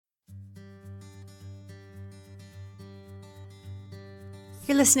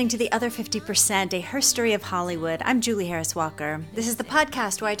You're listening to The Other 50%, a Her Story of Hollywood. I'm Julie Harris Walker. This is the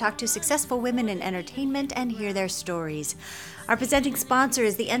podcast where I talk to successful women in entertainment and hear their stories. Our presenting sponsor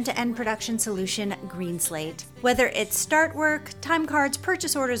is the end-to-end production solution, Green Slate. Whether it's start work, time cards,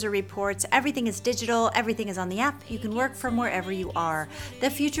 purchase orders, or reports, everything is digital, everything is on the app. You can work from wherever you are. The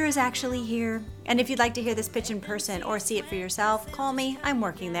future is actually here. And if you'd like to hear this pitch in person or see it for yourself, call me. I'm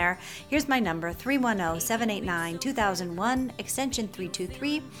working there. Here's my number, 310-789-2001, extension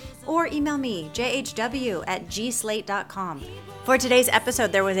 323, or email me, jhw@gslate.com. For today's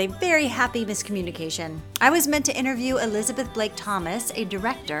episode, there was a very happy miscommunication. I was meant to interview Isabella Blake-Thomas, a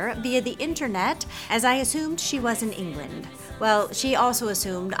director, via the internet, as I assumed she was in England. Well, she also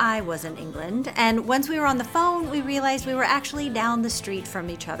assumed I was in England, and once we were on the phone, we realized we were actually down the street from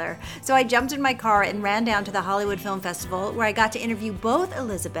each other. So I jumped in my car and ran down to the Hollywood Film Festival, where I got to interview both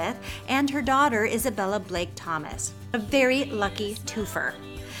Elizabeth and her daughter, Isabella Blake-Thomas. A very lucky two-fer.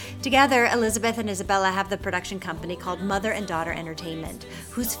 Together, Elizabeth and Isabella have the production company called Mother and Daughter Entertainment,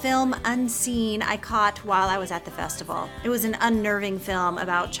 whose film Unseen I caught while I was at the festival. It was an unnerving film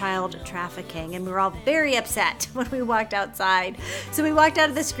about child trafficking, and we were all very upset when we walked outside. So we walked out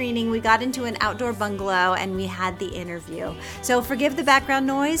of the screening, we got into an outdoor bungalow, and we had the interview. So forgive the background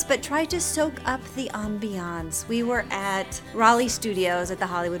noise, but try to soak up the ambiance. We were at Raleigh Studios at the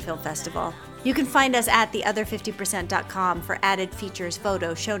Hollywood Film Festival. You can find us at theother50%.com for added features,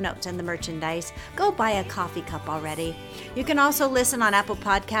 photos, show notes, and the merchandise. Go buy a coffee cup already. You can also listen on Apple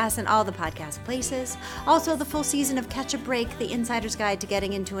Podcasts and all the podcast places. Also, the full season of Catch a Break, The Insider's Guide to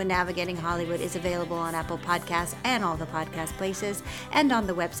Getting Into and Navigating Hollywood, is available on Apple Podcasts and all the podcast places, and on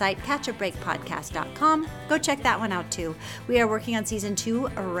the website, catchabreakpodcast.com. Go check that one out, too. We are working on season 2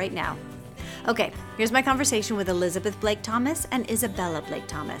 right now. Okay, here's my conversation with Elizabeth Blake-Thomas and Isabella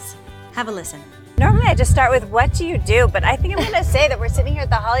Blake-Thomas. Have a listen. Normally I just start with what do you do, but I think I'm going to say that we're sitting here at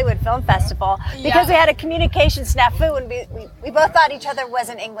the Hollywood Film Festival because we had a communication snafu and we both thought each other was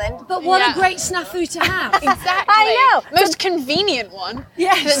in England. But what a great snafu to have. Exactly. I know. Most convenient one.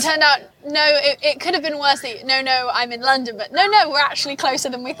 Yes. It turned out, it could have been worse. No, I'm in London, but no, we're actually closer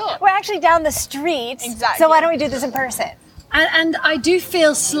than we thought. We're actually down the street. Exactly. So why don't we do this in person? And I do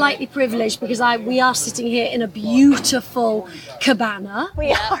feel slightly privileged because we are sitting here in a beautiful cabana.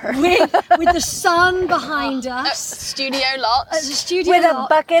 We are. With the sun behind us. Studio lots. As a studio With lot. a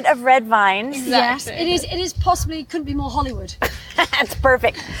bucket of red vines. Exactly. Yes, it is possibly, couldn't be more Hollywood. That's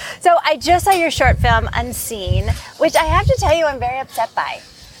perfect. So I just saw your short film, Unseen, which I have to tell you I'm very upset by.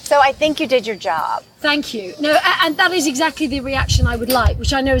 So I think you did your job. Thank you. No, and that is exactly the reaction I would like,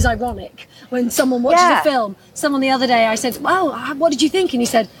 which I know is ironic. When someone watches a film, someone the other day, I said, "Wow, what did you think?" And he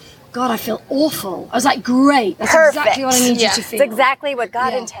said, "God, I feel awful." I was like, "Great, that's Perfect. exactly what I need you to feel." It's exactly what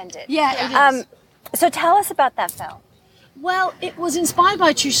God intended. Yeah, it is. So tell us about that film. Well, it was inspired by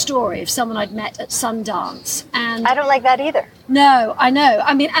a true story of someone I'd met at Sundance. And I don't like that either. No, I know.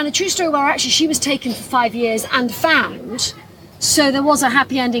 I mean, and a true story where actually she was taken for 5 years and found. So there was a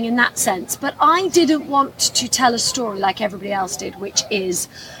happy ending in that sense. But I didn't want to tell a story like everybody else did, which is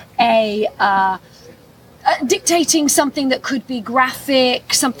dictating something that could be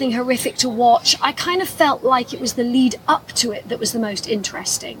graphic, something horrific to watch. I kind of felt like it was the lead up to it that was the most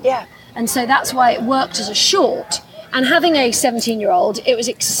interesting. Yeah. And so that's why it worked as a short. And having a 17-year-old, it was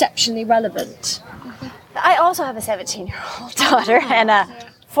exceptionally relevant. I also have a 17-year-old daughter and a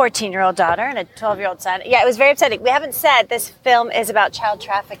 14-year-old daughter and a 12-year-old son. Yeah, it was very upsetting. We haven't said this film is about child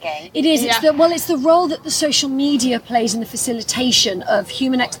trafficking. It is. It's the role that the social media plays in the facilitation of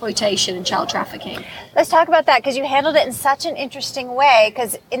human exploitation and child trafficking. Let's talk about that because you handled it in such an interesting way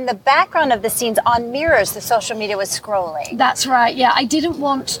because in the background of the scenes on mirrors, the social media was scrolling. That's right, yeah. I didn't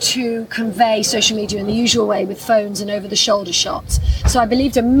want to convey social media in the usual way with phones and over-the-shoulder shots. So I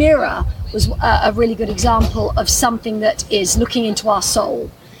believed a mirror was a really good example of something that is looking into our soul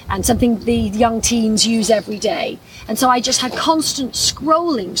and something the young teens use every day. And so I just had constant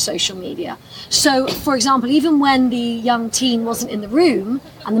scrolling social media. So, for example, even when the young teen wasn't in the room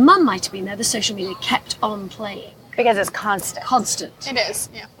and the mum might have been there, the social media kept on playing. Because it's constant. Constant. It is,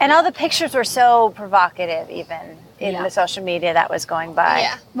 yeah. And all the pictures were so provocative even in the social media that was going by.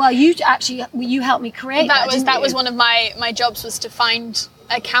 Yeah. Well, you helped me create that. That was one of my jobs, was to find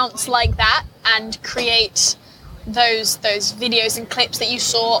accounts like that and create those videos and clips that you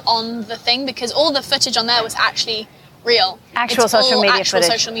saw on the thing, because all the footage on there was actually real. Actual social media footage.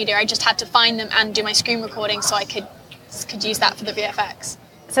 Social media. I just had to find them and do my screen recording so I could use that for the VFX.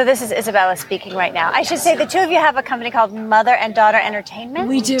 So this is Isabella speaking right now. I should say the two of you have a company called Mother and Daughter Entertainment.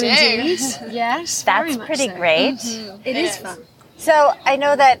 We do indeed. Yes. That's pretty great. Mm-hmm. It is fun. So I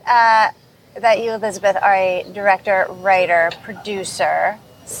know that that you, Elizabeth, are a director, writer, producer,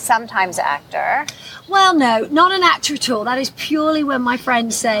 sometimes actor. Well, no, not an actor at all. That is purely when my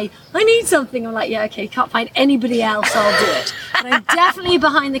friends say, I need something. I'm like, yeah, okay, can't find anybody else, I'll do it. But I'm definitely a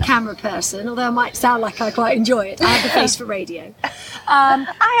behind the camera person, although it might sound like I quite enjoy it. I have the face for radio.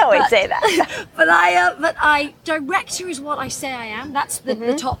 I always say that. But director is what I say I am. That's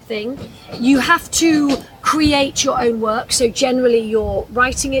the top thing. You have to create your own work. So generally you're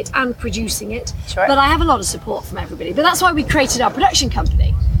writing it and producing it. Sure. But I have a lot of support from everybody. But that's why we created our production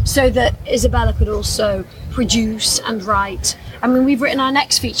company, so that Isabella could also produce and write. I mean, we've written our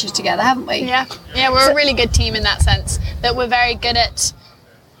next features together, haven't we? Yeah, we're a really good team in that sense, that we're very good at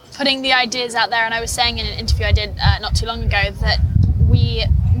putting the ideas out there. And I was saying in an interview I did not too long ago that we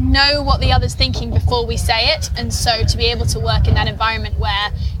know what the other's thinking before we say it, and so to be able to work in that environment where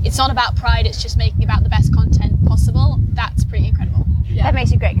it's not about pride, it's just making about the best content possible, that's pretty incredible. Yeah. That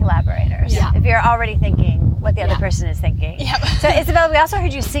makes you great collaborators. Yeah. If you're already thinking what the other person is thinking. Yep. So Isabella, we also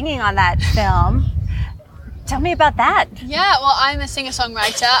heard you singing on that film. Tell me about that. Yeah, well, I'm a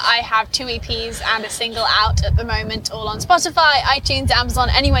singer-songwriter. I have 2 EPs and a single out at the moment, all on Spotify, iTunes, Amazon,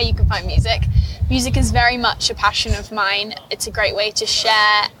 anywhere you can find music. Music is very much a passion of mine. It's a great way to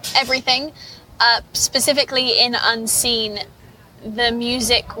share everything. Specifically in Unseen, the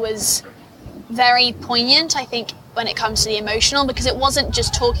music was very poignant, I think, when it comes to the emotional, because it wasn't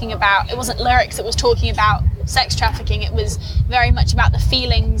just talking about, it wasn't lyrics that was talking about sex trafficking. It was very much about the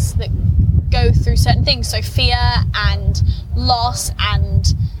feelings that go through certain things, so fear and loss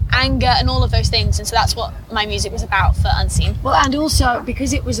and anger and all of those things, and so that's what my music was about for Unseen. Well, and also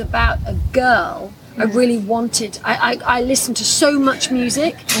because it was about a girl, I really wanted, I listened to so much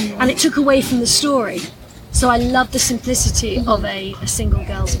music and it took away from the story. So I love the simplicity of a single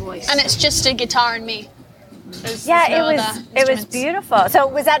girl's voice. And it's just a guitar and me. There's no it other was instruments. beautiful. So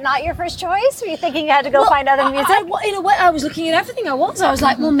was that not your first choice? Were you thinking you had to go find other music? In a way, I was looking at everything I was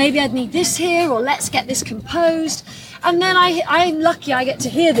like, well, maybe I'd need this here, or let's get this composed. And then I'm lucky I get to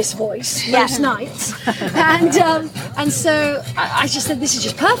hear this voice most nights. And so I just said, this is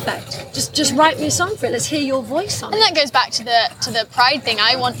just perfect. Just write me a song for it. Let's hear your voice on it. And that goes back to the pride thing.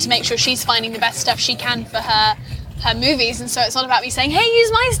 I want to make sure she's finding the best stuff she can for her movies, and so it's not about me saying, hey,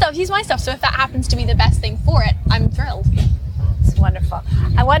 use my stuff. So if that happens to be the best thing for it, I'm thrilled. It's wonderful.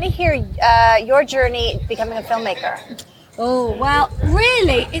 I want to hear your journey becoming a filmmaker. Oh, well,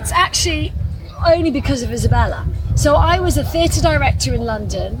 really, it's actually only because of Isabella. So I was a theatre director in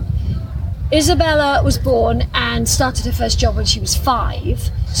London. Isabella was born and started her first job when she was 5.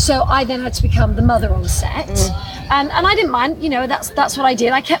 So I then had to become the mother on set. And I didn't mind, that's what I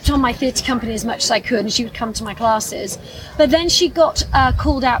did. I kept on my theatre company as much as I could, and she would come to my classes. But then she got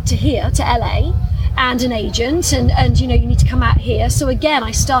called out to LA, and an agent, and you need to come out here. So again,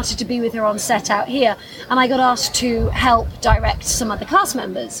 I started to be with her on set out here, and I got asked to help direct some other cast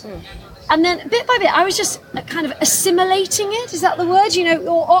members. And then bit by bit, I was just kind of assimilating it. Is that the word?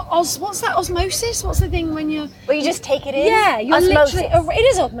 What's that, osmosis? What's the thing when you're... Well, you just take it in? Yeah, you're osmosis. literally... It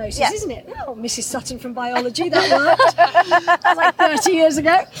is osmosis, isn't it? Oh, Mrs. Sutton from biology, that worked. That was like 30 years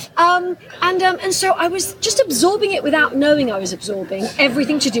ago. And so I was just absorbing it without knowing I was absorbing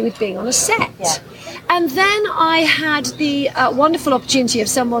everything to do with being on a set. Yeah. And then I had the wonderful opportunity of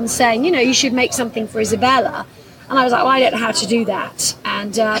someone saying, you should make something for Isabella. And I was like, well, I don't know how to do that.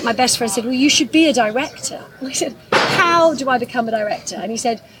 And my best friend said, well, you should be a director. And I said, how do I become a director? And he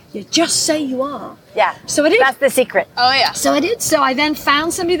said, you just say you are. Yeah. So I did. That's the secret. Oh, yeah. So I did. So I then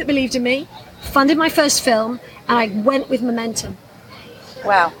found somebody that believed in me, funded my first film, and I went with momentum.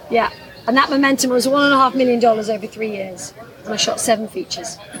 Wow. Yeah. And that momentum was $1.5 million over 3 years. And I shot 7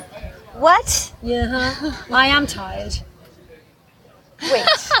 features. What? Yeah. I am tired. Wait.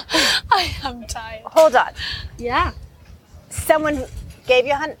 I am tired. Hold on. Yeah. Someone gave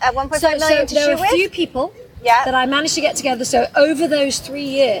you $1.5 million to there shoot were with? a few people that I managed to get together. So over those 3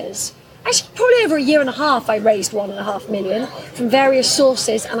 years, actually probably over a year and a half, I raised $1.5 million from various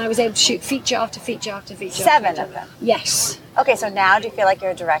sources, and I was able to shoot feature after feature after feature. 7 of them? Yes. Okay, so now do you feel like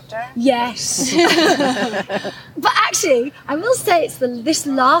you're a director? Yes. But actually, I will say it's this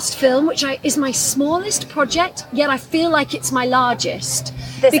last film, which is my smallest project, yet I feel like it's my largest.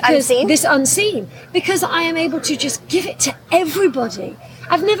 This Unseen? Because I am able to just give it to everybody.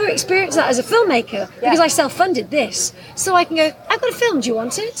 I've never experienced that as a filmmaker because I self-funded this. So I can go, I've got a film, do you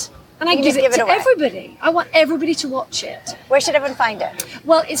want it? And I give it to everybody. I want everybody to watch it. Where should everyone find it?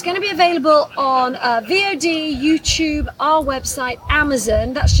 Well, it's going to be available on VOD, YouTube, our website,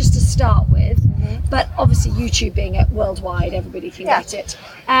 Amazon. That's just to start with. But obviously YouTube being it worldwide, everybody can get it.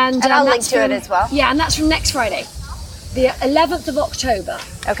 And I'll link to it as well. Yeah, and that's from next Friday, the 11th of October.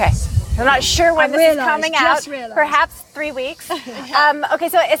 Okay. I'm not sure when this is coming out. Realized. Perhaps 3 weeks. Okay,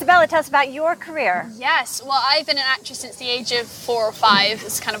 so Isabella, tell us about your career. Yes, well, I've been an actress since the age of 4 or 5.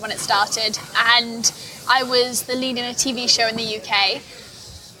 It's kind of when it started. And I was the lead in a TV show in the UK.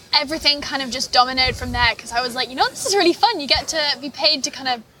 Everything kind of just dominoed from there because I was like, this is really fun. You get to be paid to kind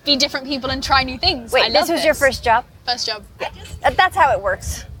of be different people and try new things. Wait, this was your first job? First job. That's how it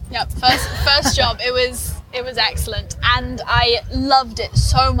works. Yep, first job. It was excellent, and I loved it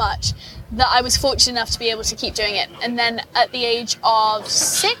so much that I was fortunate enough to be able to keep doing it. And then at the age of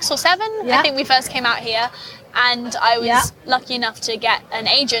 6 or 7, I think we first came out here, and I was lucky enough to get an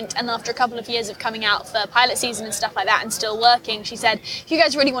agent. And after a couple of years of coming out for pilot season and stuff like that, and still working, she said, "If you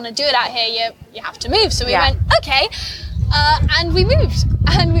guys really want to do it out here, you have to move." So we went, okay, and we moved,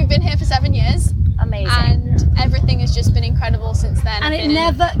 and we've been here for 7 years. Amazing. And everything has just been incredible since then. And it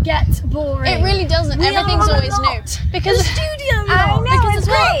never gets boring. It really doesn't. Everything's always new. Because the studio I know, because it's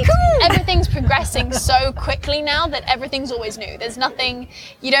great. Cool. Everything's progressing so quickly now that everything's always new. There's nothing,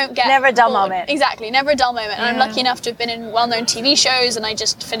 you don't get Never a dull bored. moment. Exactly, never a dull moment. And I'm lucky enough to have been in well-known TV shows, and I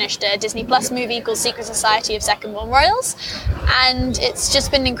just finished a Disney Plus movie called Secret Society of Second Born Royals. And it's just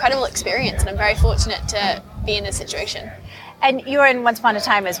been an incredible experience, and I'm very fortunate to be in this situation. And you were in Once Upon a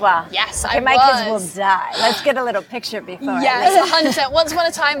Time as well. Yes, okay, I my was. kids will die. Let's get a little picture before. Yes, 100%. Once Upon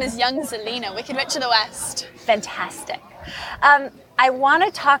a Time as young Zelina, Wicked Witch of the West. Fantastic. I want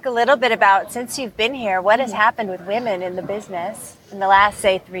to talk a little bit about, since you've been here, what has happened with women in the business in the last,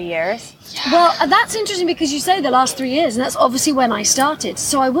 say, 3 years? Well, that's interesting because you say the last 3 years, and that's obviously when I started.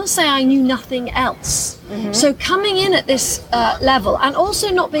 So I will say I knew nothing else. So coming in at this level, and also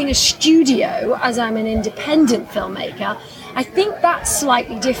not being a studio, as I'm an independent filmmaker, I think that's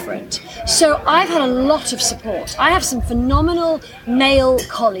slightly different. So I've had a lot of support. I have some phenomenal male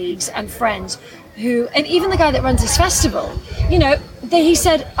colleagues and friends who, and even the guy that runs this festival, he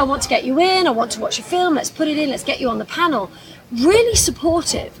said, "I want to get you in, I want to watch your film, let's put it in, let's get you on the panel." Really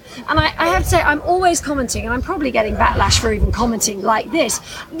supportive. And I have to say, I'm always commenting, and I'm probably getting backlash for even commenting like this,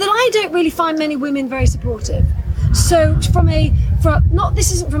 that I don't really find many women very supportive. So this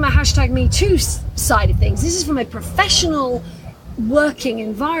isn't from a #MeToo side of things, this is from a professional working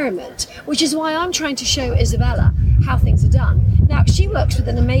environment, which is why I'm trying to show Isabella how things are done. Now, she works with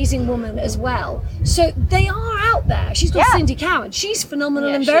an amazing woman as well, so they are out there. She's got Cindy Cowan. She's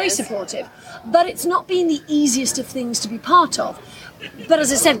phenomenal and very supportive, but it's not been the easiest of things to be part of. But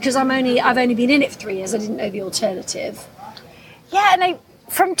as I said, because I've only been in it for 3 years, I didn't know the alternative. Yeah, and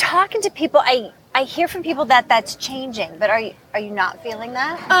from talking to people, I hear from people that that's changing, but are you not feeling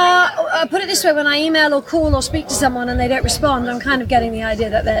that? Put it this way, when I email or call or speak to someone and they don't respond, I'm kind of getting the idea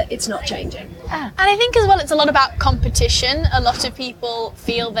that it's not changing. And I think as well it's a lot about competition. A lot of people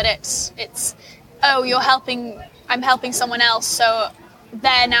feel that it's I'm helping someone else, so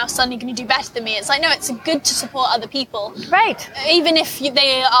they're now suddenly going to do better than me. It's like, no, it's good to support other people. Right. Even if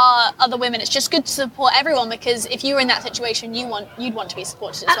they are other women, it's just good to support everyone, because if you were in that situation, you'd want to be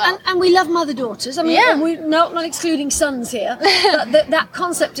supported as well. And we love mother-daughters. I mean, we're not excluding sons here, but that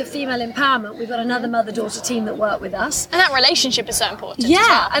concept of female empowerment, we've got another mother-daughter team that work with us. And that relationship is so important.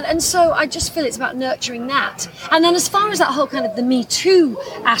 Yeah, as well. and so I just feel it's about nurturing that. And then as far as that whole kind of the Me Too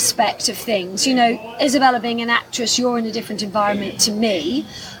aspect of things, Isabella being an actress, you're in a different environment to me,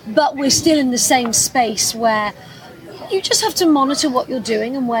 but we're still in the same space where you just have to monitor what you're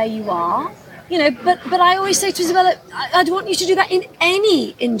doing and where you are. But I always say to Isabella, I'd want you to do that in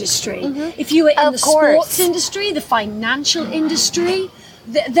any industry. If you were in the sports industry, the financial industry,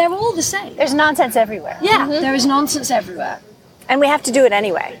 they're all the same. There's nonsense everywhere. Yeah, there is nonsense everywhere. And we have to do it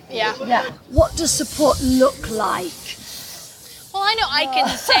anyway. Yeah. What does support look like? Well, I know I can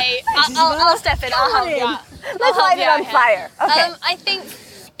say, I'll step in, I'll help you out. Let's light it on fire. Okay. I think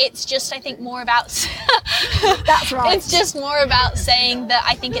it's just, more about... That's right. It's just more about saying that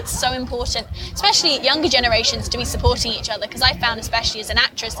I think it's so important, especially younger generations, to be supporting each other, because I found, especially as an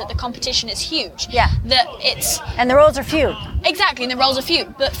actress, that the competition is huge. Yeah. And the roles are few. Exactly, and the roles are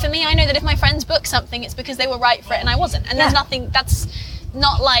few. But for me, I know that if my friends book something, it's because they were right for it and I wasn't. And there's nothing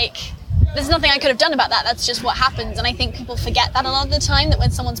I could have done about that. That's just what happens. And I think people forget that a lot of the time, that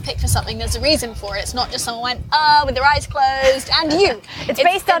when someone's picked for something, there's a reason for it. It's not just someone went, with their eyes closed, and you. It's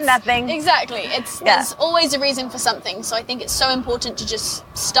based on nothing. Exactly. There's always a reason for something. So I think it's so important to just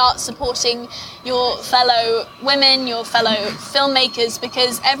start supporting your fellow women, your fellow filmmakers,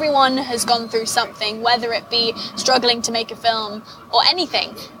 because everyone has gone through something, whether it be struggling to make a film or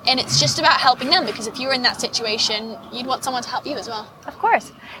anything. And it's just about helping them, because if you were in that situation, you'd want someone to help you as well. Of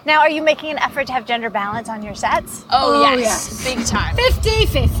course. Now, are you making an effort to have gender balance on your sets? Oh yes, big time.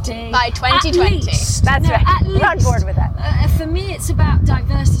 50-50. By 2020. That's right. You're on board with that. For me, it's about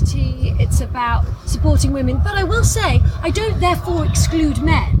diversity. It's about supporting women. But I will say, I don't therefore exclude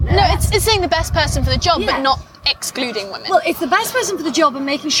men. No, it's saying the best person for the job, Yeah. but not excluding women. Well, it's the best person for the job and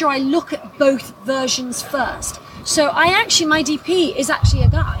making sure I look at both versions first. So my DP is actually a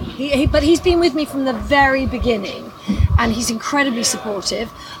guy, but he's been with me from the very beginning, and he's incredibly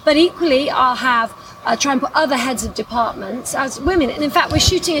supportive. But equally, I'll have try and put other heads of departments as women. And in fact, we're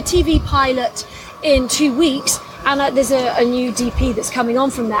shooting a TV pilot in 2 weeks, and there's a new DP that's coming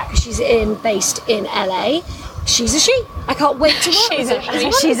on from that, because she's based in LA. She's a she. I can't wait to work with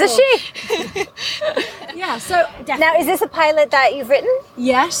her. She's a she. Yeah, so definitely. Now, is this a pilot that you've written?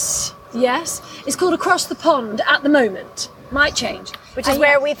 Yes. It's called Across the Pond at the moment. Might change. Which is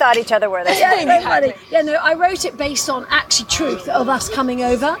where we thought each other were. I wrote it based on actually truth of us coming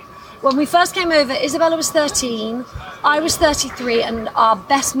over. When we first came over, Isabella was 13, I was 33, and our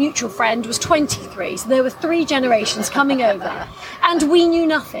best mutual friend was 23. So there were 3 generations coming over, and we knew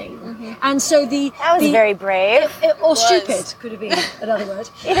nothing. Mm-hmm. And so that was very brave. Or stupid, could have been another word.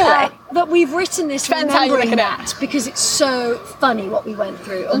 Either way. But we've written this Depends how you remembering look at that, because it's so funny what we went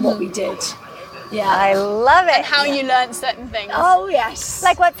through and what we did. Yeah. I love it. And how you learn certain things. Oh, yes.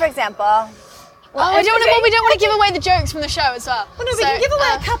 Like what, for example? Well, we don't want to give away the jokes from the show as well. Well, no, we can give away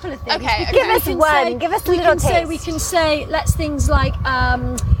a couple of things. Okay. Give us one. Give us a little taste. We can say, things like,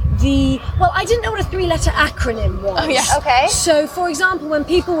 I didn't know what a 3-letter acronym was. Oh, yeah. Okay. So, for example, when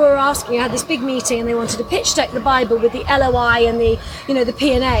people were asking, I had this big meeting and they wanted to pitch deck the Bible with the LOI and the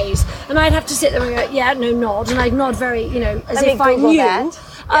P and A's, and I'd have to sit there and go, yeah, no, nod, and I'd nod very, as if I knew. That.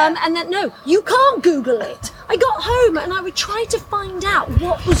 And then, no, you can't Google it. I got home and I would try to find out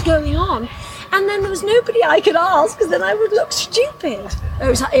what was going on. And then there was nobody I could ask, because then I would look stupid.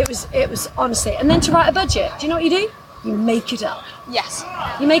 It was honestly. And then to write a budget, do you know what you do? You make it up. Yes.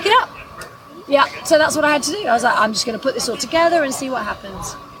 You make it up. Yeah. So that's what I had to do. I was like, I'm just going to put this all together and see what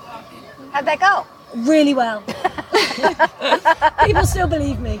happens. How'd that go? Really well. People still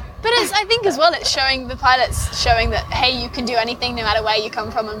believe me. But I think as well, it's showing the pilots, showing that, hey, you can do anything no matter where you come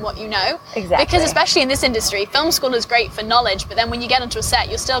from and what you know. Exactly. Because especially in this industry, film school is great for knowledge, but then when you get onto a set,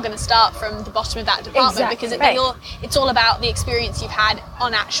 you're still going to start from the bottom of that department. Exactly. Because it's all about the experience you've had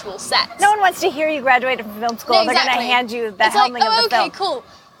on actual sets. No one wants to hear you graduated from film school. No, They're exactly. going to hand you the it's helming like, of the film. okay, cool.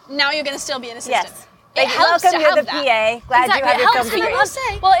 Now you're going to still be an assistant. Yes. It helps welcome to you have the that. PA. Glad you have your film degree.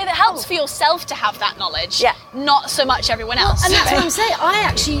 It helps for yourself to have that knowledge. Yeah. Not so much everyone else. And that's what I'm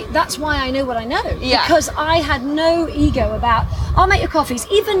saying. That's why I know what I know. Yeah. Because I had no ego about, I'll make your coffees.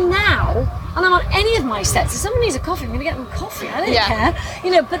 Even now, and I'm on any of my sets, if someone needs a coffee, I'm going to get them coffee. I don't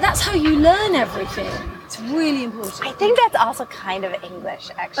care. But that's how you learn everything. It's really important. I think that's also kind of English,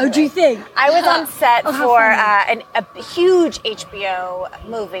 actually. Oh, do you think? I was on set how for funny. a huge HBO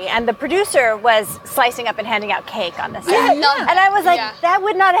movie, and the producer was slicing up and handing out cake on the set. Yeah. And I was like, Yeah. that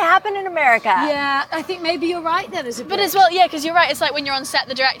would not happen in America. Yeah, I think maybe you're right then. But as well, because you're right. It's like when you're on set,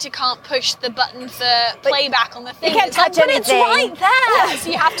 the director can't push the button for playback on the thing. You can't It's like, touch but anything. it's right there. Yeah,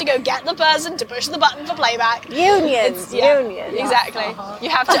 so you have to go get the person to push the button for playback. Unions. Exactly. You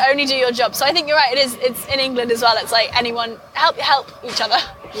have to only do your job. So I think you're right. It's in England as well. It's like anyone help each other.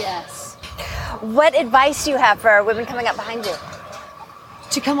 Yes. What advice do you have for women coming up behind you?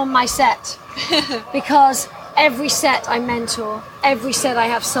 To come on my set. Because every set I mentor, every set I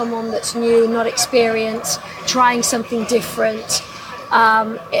have someone that's new, not experienced, trying something different.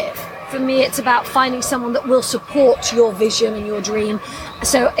 For me, it's about finding someone that will support your vision and your dream.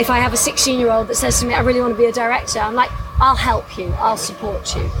 So if I have a 16-year-old that says to me, I really want to be a director, I'm like, I'll help you, I'll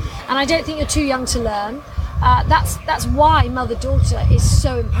support you. And I don't think you're too young to learn. That's why mother-daughter is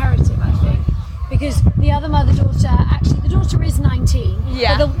so imperative, I think. Because the other mother-daughter, actually, the daughter is 19.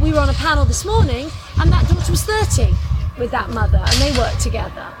 Yeah. But we were on a panel this morning, and that daughter was 30 with that mother, and they worked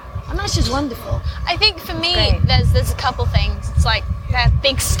together. And that's just wonderful. I think for me, there's a couple things. It's like they're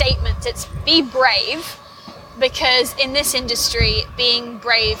big statements. It's be brave, because in this industry, being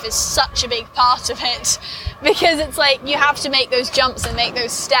brave is such a big part of it. Because it's like you have to make those jumps and make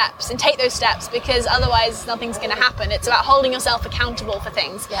those steps and take those steps, because otherwise nothing's going to happen. It's about holding yourself accountable for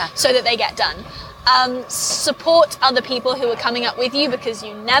things so that they get done. support other people who are coming up with you, because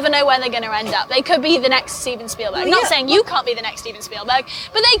you never know where they're going to end up. They could be the next Steven Spielberg. Not saying you can't be the next Steven Spielberg,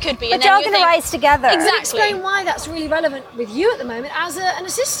 but they could be. But you're all going to rise together. Exactly. Explain why that's really relevant with you at the moment as an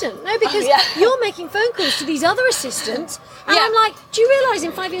assistant. No, because you're making phone calls to these other assistants, and I'm like, do you realise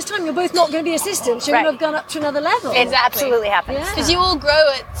in 5 years' time you're both not going to be assistants? You're going to have gone up to another level. It absolutely happens. Because you all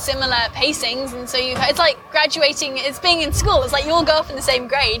grow at similar pacings, and so it's like graduating. It's being in school. It's like you all go off in the same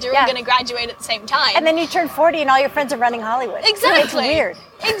grade. You're all going to graduate at the same time. And then you turn 40 and all your friends are running Hollywood. Exactly. It's weird.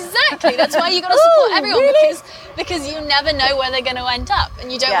 Exactly. That's why you got to support everyone, because you never know where they're going to end up,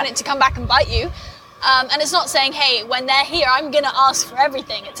 and you don't want it to come back and bite you. And it's not saying, hey, when they're here, I'm going to ask for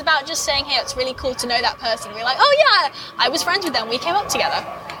everything. It's about just saying, hey, it's really cool to know that person. We're like, oh yeah, I was friends with them. We came up together.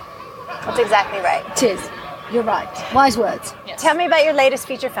 That's exactly right. It is. You're right. Wise words. Yes. Tell me about your latest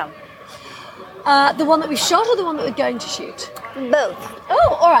feature film. The one that we shot or the one that we're going to shoot? Both.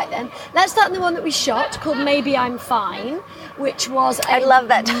 Oh, all right then. Let's start in the one that we shot called Maybe I'm Fine, which was a I love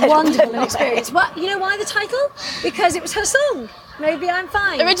that title, wonderful experience. Well, you know why the title? Because it was her song. Maybe I'm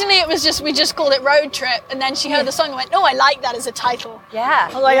Fine. Originally, it was we just called it Road Trip, and then she heard the song and went, oh, I like that as a title. Yeah.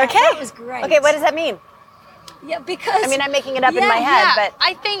 I was like, okay. That was great. Okay, what does that mean? Yeah, because... I mean, I'm making it up in my head, but...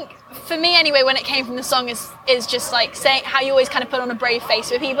 I think, for me anyway, when it came from the song is just like saying how you always kind of put on a brave face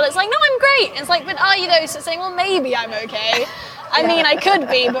with people. It's like, no, I'm great. And it's like, but are you though? So saying, well, maybe I'm okay. I mean, I could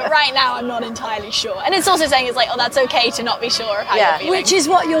be, but right now I'm not entirely sure. And it's also saying, it's like, oh, that's okay to not be sure of how you're feeling. Which is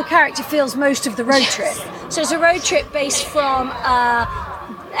what your character feels most of the road trip. So it's a road trip based from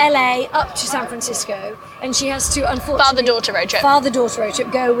LA up to San Francisco, and she has to, unfortunately... Father-daughter road trip. Father-daughter road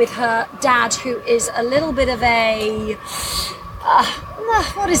trip, go with her dad, who is a little bit of a...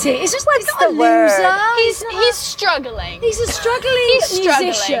 what is he? He's just like What's not the a word? loser. He's struggling. He's a struggling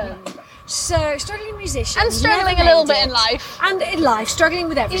musician. struggling. So, struggling musician. And struggling a little bit in life. And in life, struggling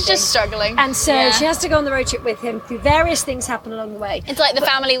with everything. He's just struggling. And so she has to go on the road trip with him through various things happen along the way. It's like the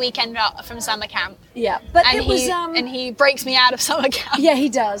family weekend out from summer camp. Yeah, but And it was... and he breaks me out of summer camp. Yeah, he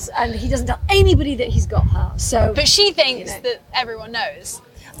does, and he doesn't tell anybody that he's got her. So, But she thinks that everyone knows.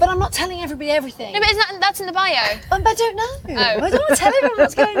 but I'm not telling everybody everything. No, but that's in the bio. But I don't know. Oh. I don't want to tell everyone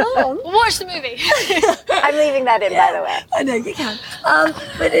what's going on. Well, watch the movie. I'm leaving that in, by the way. I know you can,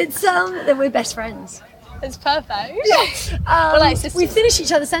 but it's that we're best friends. It's perfect. We're like sisters. We finish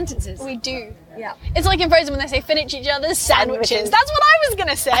each other's sentences. We do. Yeah. It's like in Frozen when they say finish each other's sandwiches. That's what I was going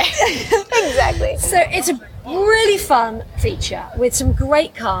to say. Exactly. So it's a really fun feature with some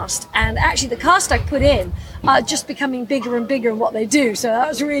great cast, and actually the cast I put in are just becoming bigger and bigger in what they do. So that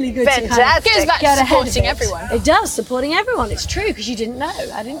was really good. Fantastic. To kind of Goes back to get ahead of supporting it. everyone. It does, supporting everyone. It's true, because you didn't know.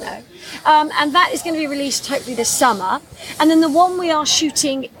 I didn't know. And that is going to be released hopefully this summer. And then the one we are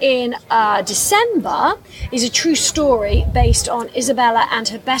shooting in December is a true story based on Isabella and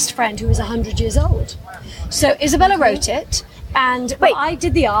her best friend who is 100 years old. So Isabella wrote it, and I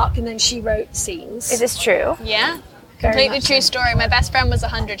did the arc, and then she wrote scenes. Is this true? Yeah. Very Completely much true so. story. My best friend was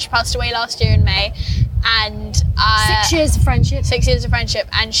 100. She passed away last year in May. And 6 years of friendship. 6 years of friendship,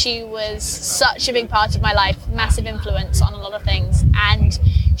 and she was such a big part of my life, massive influence on a lot of things, and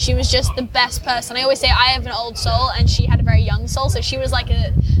she was just the best person. I always say I have an old soul and she had a very young soul, so she was like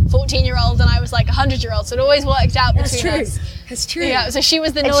a 14-year-old and I was like a 100-year-old, so it always worked out between us. That's true. Yeah, so she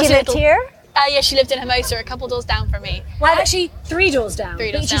was the And naughty she lived little... here? Yeah, she lived in Hermosa, a couple doors down from me. Well, actually, 3 doors down.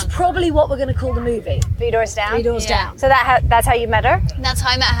 3 doors which down. is probably what we're going to call the movie. 3 doors down? 3 doors Yeah. down. So that's how you met her? That's how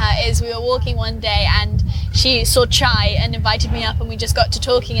I met her. Is we were walking one day and she saw Chai and invited me up, and we just got to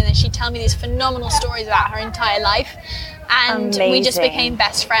talking, and then she'd tell me these phenomenal stories about her entire life, and we just Amazing. became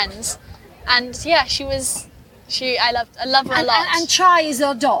best friends. And yeah, I love her a lot. And Chai is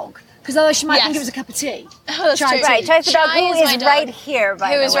our dog, because otherwise she might Yes. think it was a cup of tea. Oh, that's Chai true. Right, Chai's the dog Chai who is my is dog. right here,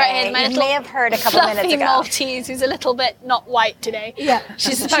 by Who the is way. right here, my You little may have heard a couple fluffy minutes ago. Maltese who's a little bit not white today. Yeah,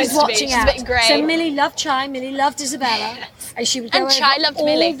 She's supposed to be. watching She's out. a bit grey. So Millie loved Chai, Millie loved Isabella, and she would go And over Chai loved all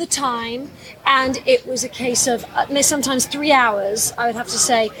Millie. the time. And it was a case of sometimes 3 hours. I would have to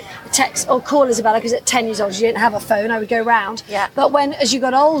say, text or call Isabella, because at 10 years old she didn't have a phone. I would go round. Yeah. But as you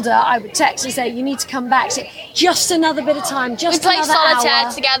got older, I would text and say, "You need to come back." So just another bit of time. We Just played another solitaire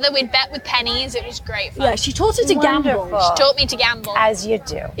hour. together. We'd bet with pennies. It was great fun. Yeah, she taught her to gamble. Wonderful. Taught me to gamble. As you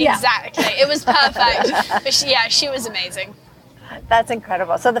do. Yeah. Exactly. It was perfect. But she was amazing. That's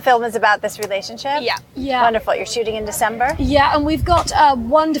incredible. So the film is about this relationship? Yeah. Yeah. Wonderful. You're shooting in December? Yeah, and we've got a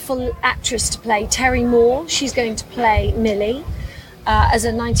wonderful actress to play, Terry Moore. She's going to play Millie as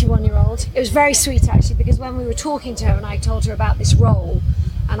a 91-year-old. It was very sweet, actually, because when we were talking to her and I told her about this role,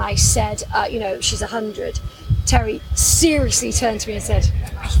 and I said, she's 100, Terry seriously turned to me and said,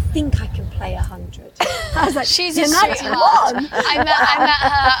 "I think I can play 100." I was like, She's "You're a 91." sweetheart. I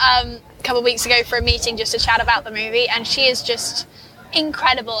met her couple of weeks ago for a meeting just to chat about the movie, and she is just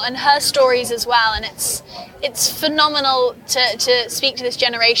incredible, and her stories as well, and it's phenomenal to speak to this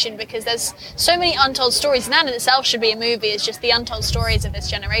generation, because there's so many untold stories, and that in itself should be a movie. It's just the untold stories of this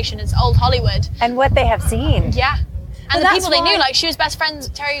generation. It's old Hollywood and what they have seen. Yeah, and the people they knew, like Terry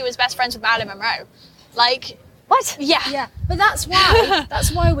was best friends with Marilyn Monroe, like. What? Yeah, but that's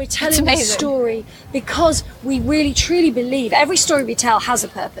why we're telling this story, because we really truly believe every story we tell has a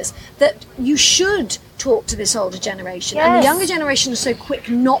purpose, that you should talk to this older generation. Yes. And the younger generation is so quick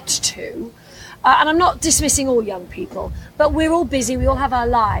not to. And I'm not dismissing all young people, but we're all busy, we all have our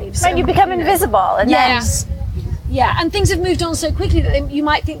lives. Right, you become invisible. And yes. Yeah, and things have moved on so quickly that you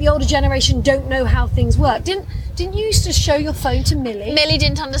might think the older generation don't know how things work. Didn't you used to show your phone to Millie? Millie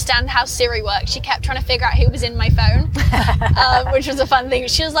didn't understand how Siri worked. She kept trying to figure out who was in my phone, which was a fun thing.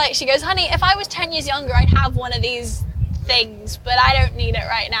 She goes, honey, if I was 10 years younger, I'd have one of these things, but I don't need it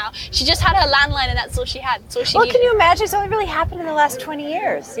right now. She just had her landline, and that's all she had. That's all she needed. Can you imagine? It's only really happened in the last 20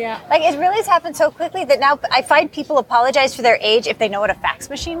 years. Yeah. Like, it really has happened so quickly that now I find people apologize for their age if they know what a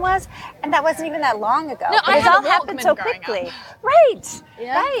fax machine was, and that wasn't even that long ago. No, but it all happened so quickly. Right.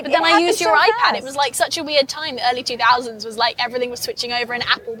 Yeah. Right. But then I used your so iPad. fast. It was like such a weird time. The early 2000s was like everything was switching over, and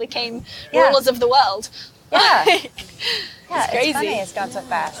Apple became rulers of the world. Yeah. It's crazy. It's funny. It's gone so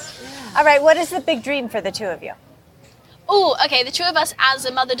fast. Yeah. All right. What is the big dream for the two of you? Oh, okay, the two of us as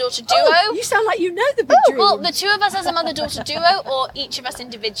a mother-daughter duo. Oh, you sound like you know the big dream. Well, the two of us as a mother-daughter duo, or each of us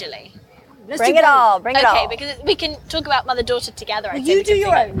individually? Bring it all. Bring it all. Okay, because we can talk about mother-daughter together. Well, you do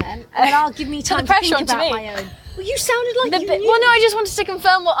your own then, and then I'll give me time to think about my own. Well, you sounded like you knew. Well, no, I just wanted to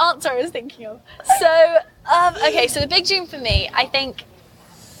confirm what answer I was thinking of. So, okay, so the big dream for me, I think,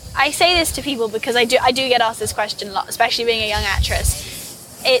 I say this to people because I do get asked this question a lot, especially being a young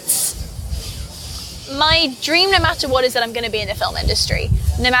actress. It's my dream, no matter what, is that I'm going to be in the film industry,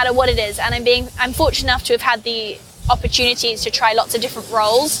 no matter what it is. And I'm fortunate enough to have had the opportunities to try lots of different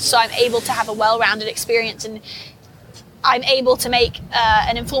roles, so I'm able to have a well-rounded experience, and I'm able to make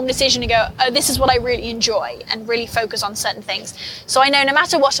an informed decision and go, oh, this is what I really enjoy, and really focus on certain things. So I know no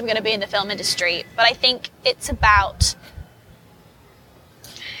matter what, I'm going to be in the film industry, but I think it's about,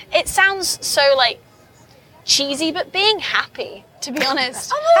 it sounds so like cheesy, but being happy, to be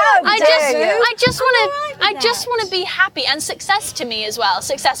honest. I just want to be happy, and success to me as well,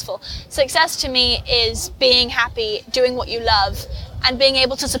 successful. Success to me is being happy, doing what you love, and being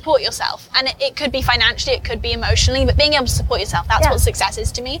able to support yourself. And it could be financially, it could be emotionally, but being able to support yourself, that's what success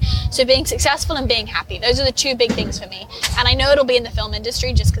is to me. So being successful and being happy, those are the two big things for me. And I know it'll be in the film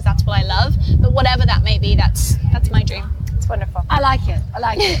industry just because that's what I love, but whatever that may be, that's my dream. It's wonderful. I like it.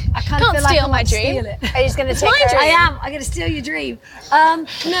 I kind of feel like steal I my might dream. steal it. Are you just going to take her? I am. I'm going to steal your dream.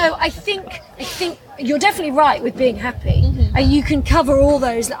 No, I think you're definitely right with being happy. Mm-hmm. You can cover all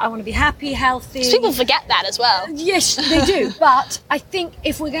those. I want to be happy, healthy. People forget that as well. Yes, they do. But I think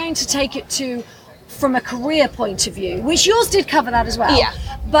if we're going to take it from a career point of view, which yours did cover that as well. Yeah.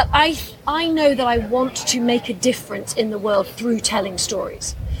 But I know that I want to make a difference in the world through telling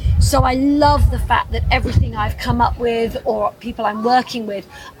stories. So I love the fact that everything I've come up with, or people I'm working with,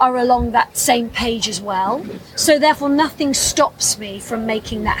 are along that same page as well. So therefore nothing stops me from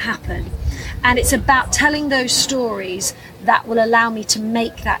making that happen. And it's about telling those stories that will allow me to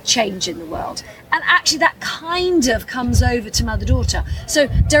make that change in the world. And actually that kind of comes over to mother-daughter. So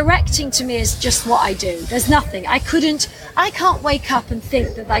directing to me is just what I do. There's nothing. I can't wake up and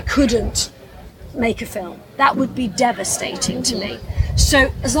think that I couldn't make a film. That would be devastating to me.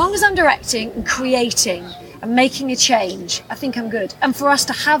 So as long as I'm directing and creating and making a change, I think I'm good. And for us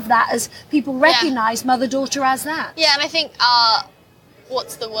to have that as people recognise mother-daughter as that. Yeah, and I think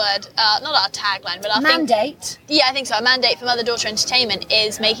what's the word? Not our tagline, but our mandate. I think so. Our mandate for Mother-Daughter Entertainment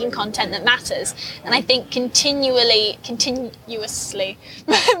is making content that matters. And I think continuously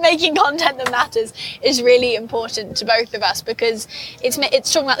making content that matters is really important to both of us, because it's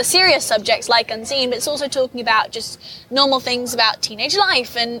talking about the serious subjects like Unseen, but it's also talking about just normal things about teenage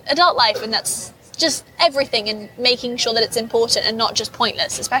life and adult life, and that's just everything, and making sure that it's important and not just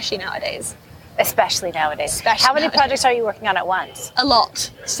pointless, especially nowadays. How many projects are you working on at once? A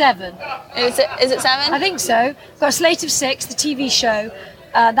lot. 7. Is it 7? I think so. Got a slate of 6, the TV show.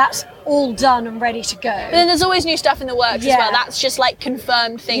 That's all done and ready to go. But then there's always new stuff in the works as well. That's just like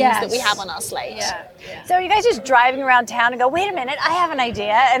confirmed things that we have on our slate. Yeah. So are you guys just driving around town and go, wait a minute, I have an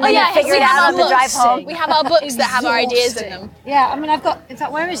idea, and then you figure it we have out our on the drive home? We have our books that have our ideas in them. Yeah, I mean, I've got, in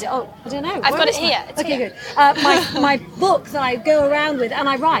fact, where is it? Oh, I don't know. I've got it here. Okay, good. My book that I go around with, and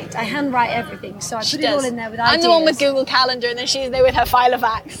I handwrite everything, so I put it all in there with ideas. I'm the one with Google Calendar, and then she's there with her file of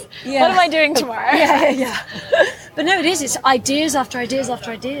facts. Yeah. What am I doing tomorrow? Yeah. But no, it's ideas after ideas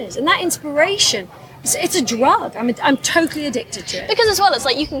after ideas. And that inspiration, it's a drug. I'm totally addicted to it. Because as well, it's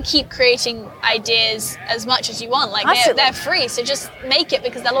like you can keep creating ideas as much as you want. Like they're free, so just make it,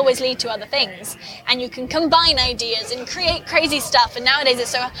 because they'll always lead to other things. And you can combine ideas and create crazy stuff. And nowadays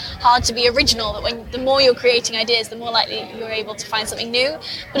it's so hard to be original that the more you're creating ideas, the more likely you're able to find something new.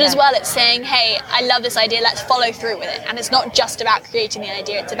 But as well, it's saying, hey, I love this idea, let's follow through with it. And it's not just about creating the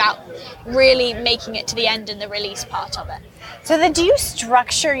idea, it's about really making it to the end and the release part of it. So then do you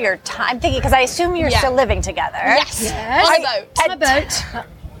structure your time? Thinking, because I assume you're still living together. Yes. On a boat. On a boat.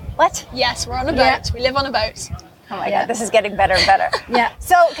 What? Yes, we're on a boat. Yeah. We live on a boat. Oh my God, this is getting better and better. Yeah.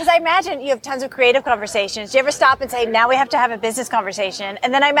 So, because I imagine you have tons of creative conversations. Do you ever stop and say, now we have to have a business conversation?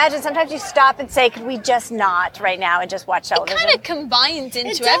 And then I imagine sometimes you stop and say, could we just not right now and just watch television? It kind of combines into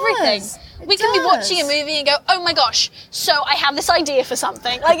It everything. does. We can be watching a movie and go, oh my gosh, so I have this idea for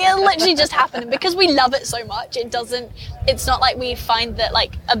something. Like, it'll literally just happen. And because we love it so much, it's not like we find that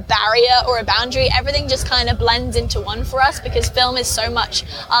like a barrier or a boundary. Everything just kind of blends into one for us, because film is so much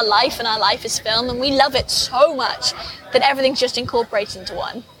our life and our life is film, and we love it so much that everything's just incorporated into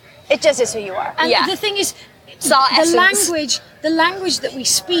one. It just is who you are. And the thing is, our the language that we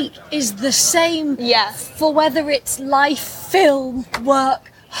speak is the same for whether it's life, film,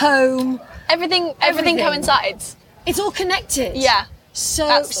 work, home. Everything coincides. It's all connected. Yeah.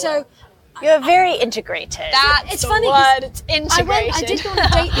 So You're very integrated. That's it's the funny word. It's integrated. I did go on a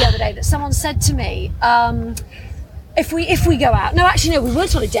date the other day that someone said to me, if we go out, no, actually no, we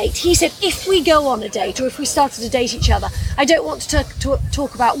weren't on a date. He said, if we go on a date or if we started to date each other, I don't want to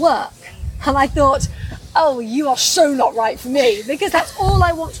talk about work. And I thought, oh, you are so not right for me, because that's all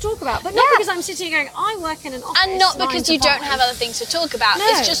I want to talk about. But not because I'm sitting here going, I work in an office. And not because you don't have other things to talk about. No.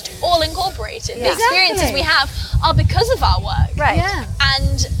 It's just all incorporated. Yeah. The experiences we have are because of our work. Right. Yeah.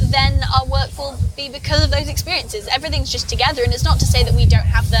 And then our work will be because of those experiences. Everything's just together. And it's not to say that we don't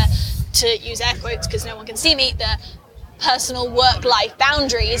have to use air quotes because no one can see me, the personal work-life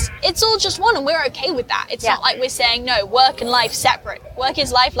boundaries. It's all just one, and we're okay with that. It's not like we're saying, no, work and life separate. Work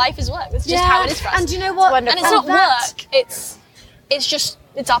is life, life is work. That's just how it is for us. And you know what? And it's not work. It's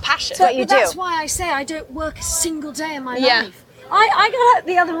our passion. what you do. That's why I say I don't work a single day in my life. I got up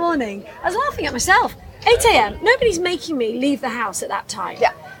the other morning, I was laughing at myself. 8 a.m. Nobody's making me leave the house at that time.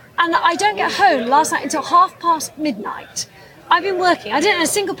 Yeah. And I don't get home last night until midnight. I've been working. I didn't earn a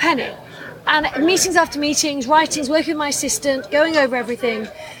single penny. And meetings after meetings, writings, working with my assistant, going over everything.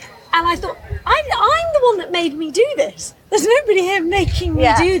 And I thought, I'm the one that made me do this. There's nobody here making me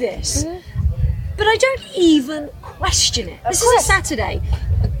do this. But I don't even question it. This is a Saturday.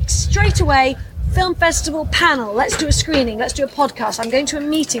 Straight away, film festival panel. Let's do a screening. Let's do a podcast. I'm going to a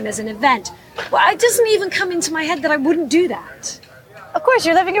meeting. There's an event. Well, it doesn't even come into my head that I wouldn't do that. Of course,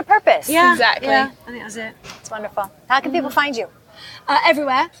 you're living your purpose. Yeah, Exactly. Yeah, I think that's it. It's wonderful. How can people find you?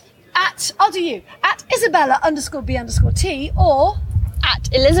 Everywhere. I'll do you. At Isabella_B_T or At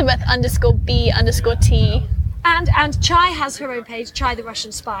Elizabeth_B_T and Chai has her own page, Chai the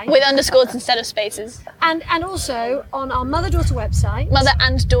Russian Spy. with underscores instead of spaces. And also on our mother-daughter website.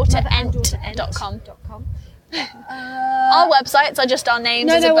 Motheranddaughterendt.com. Our websites are just our names.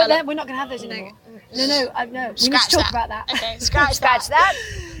 No, Isabella. we're not going to have those anymore. No. We need to Scratch talk that. about that. Okay, scratch that.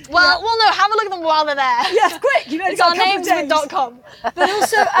 Well, no, have a look at them while they're there. Yes, quick. You know, It's our names with .com. But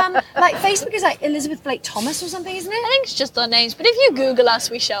also, like Facebook is like Elizabeth Blake-Thomas or something, isn't I it? think it's just our names, but if you Google us,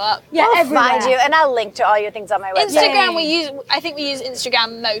 we show up. Yeah, We'll everywhere. find you, and I'll link to all your things on my website. Instagram, I think we use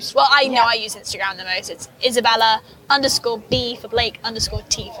Instagram most. Well, I know I use Instagram the most. It's Isabella_B for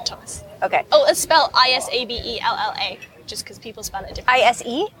Blake_T for Thomas. Okay. Oh, it's spelled Isabella, just because people spell it differently.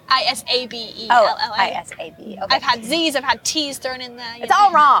 ISE? Isabella. Oh, ISAB. Okay. I've had Z's, I've had T's thrown in there. It's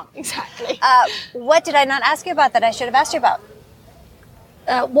all wrong. Exactly. What did I not ask you about that I should have asked you about?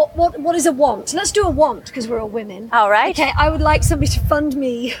 What is a want? Let's do a want because we're all women. All right. Okay, I would like somebody to fund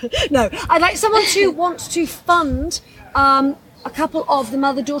me. No, I'd like someone to want to fund a couple of the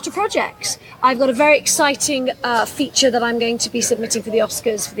mother-daughter projects. I've got a very exciting feature that I'm going to be submitting for the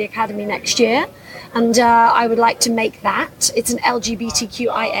Oscars for the Academy next year, and I would like to make that. It's an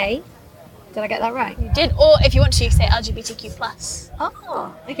LGBTQIA. Did I get that right? You did, or if you want to, you say LGBTQ+.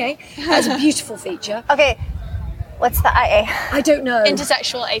 Oh, okay. That's a beautiful feature. Okay. What's the IA? I don't know.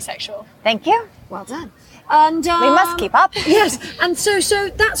 Intersexual, asexual. Thank you. Well done. And We must keep up. Yes, and so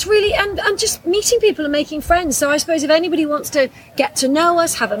that's really and just meeting people and making friends. So I suppose if anybody wants to get to know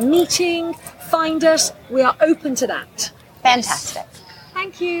us, have a meeting, find us, we are open to that. Fantastic.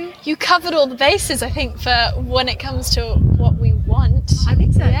 Thank you. You covered all the bases, I think, for when it comes to what we want. I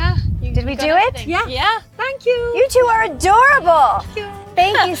think so. Yeah. Did we do it? Yeah. Yeah. Thank you. You two are adorable. Thank you.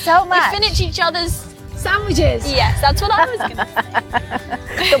 Thank you so much. We finish each other's Sandwiches. Yes, that's what I was going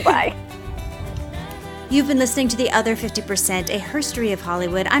to say. Goodbye. You've been listening to The Other 50%, a herstory of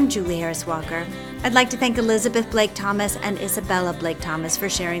Hollywood. I'm Julie Harris Walker. I'd like to thank Elizabeth Blake-Thomas and Isabella Blake-Thomas for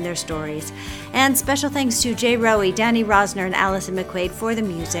sharing their stories. And special thanks to Jay Rowe, Danny Rosner, and Allison McQuaid for the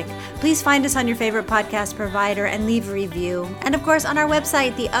music. Please find us on your favorite podcast provider and leave a review. And of course, on our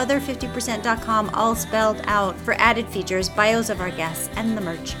website, theother50%.com, all spelled out, for added features, bios of our guests, and the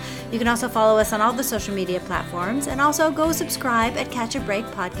merch. You can also follow us on all the social media platforms, and also go subscribe at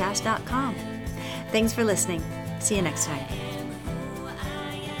catchabreakpodcast.com. Thanks for listening. See you next time.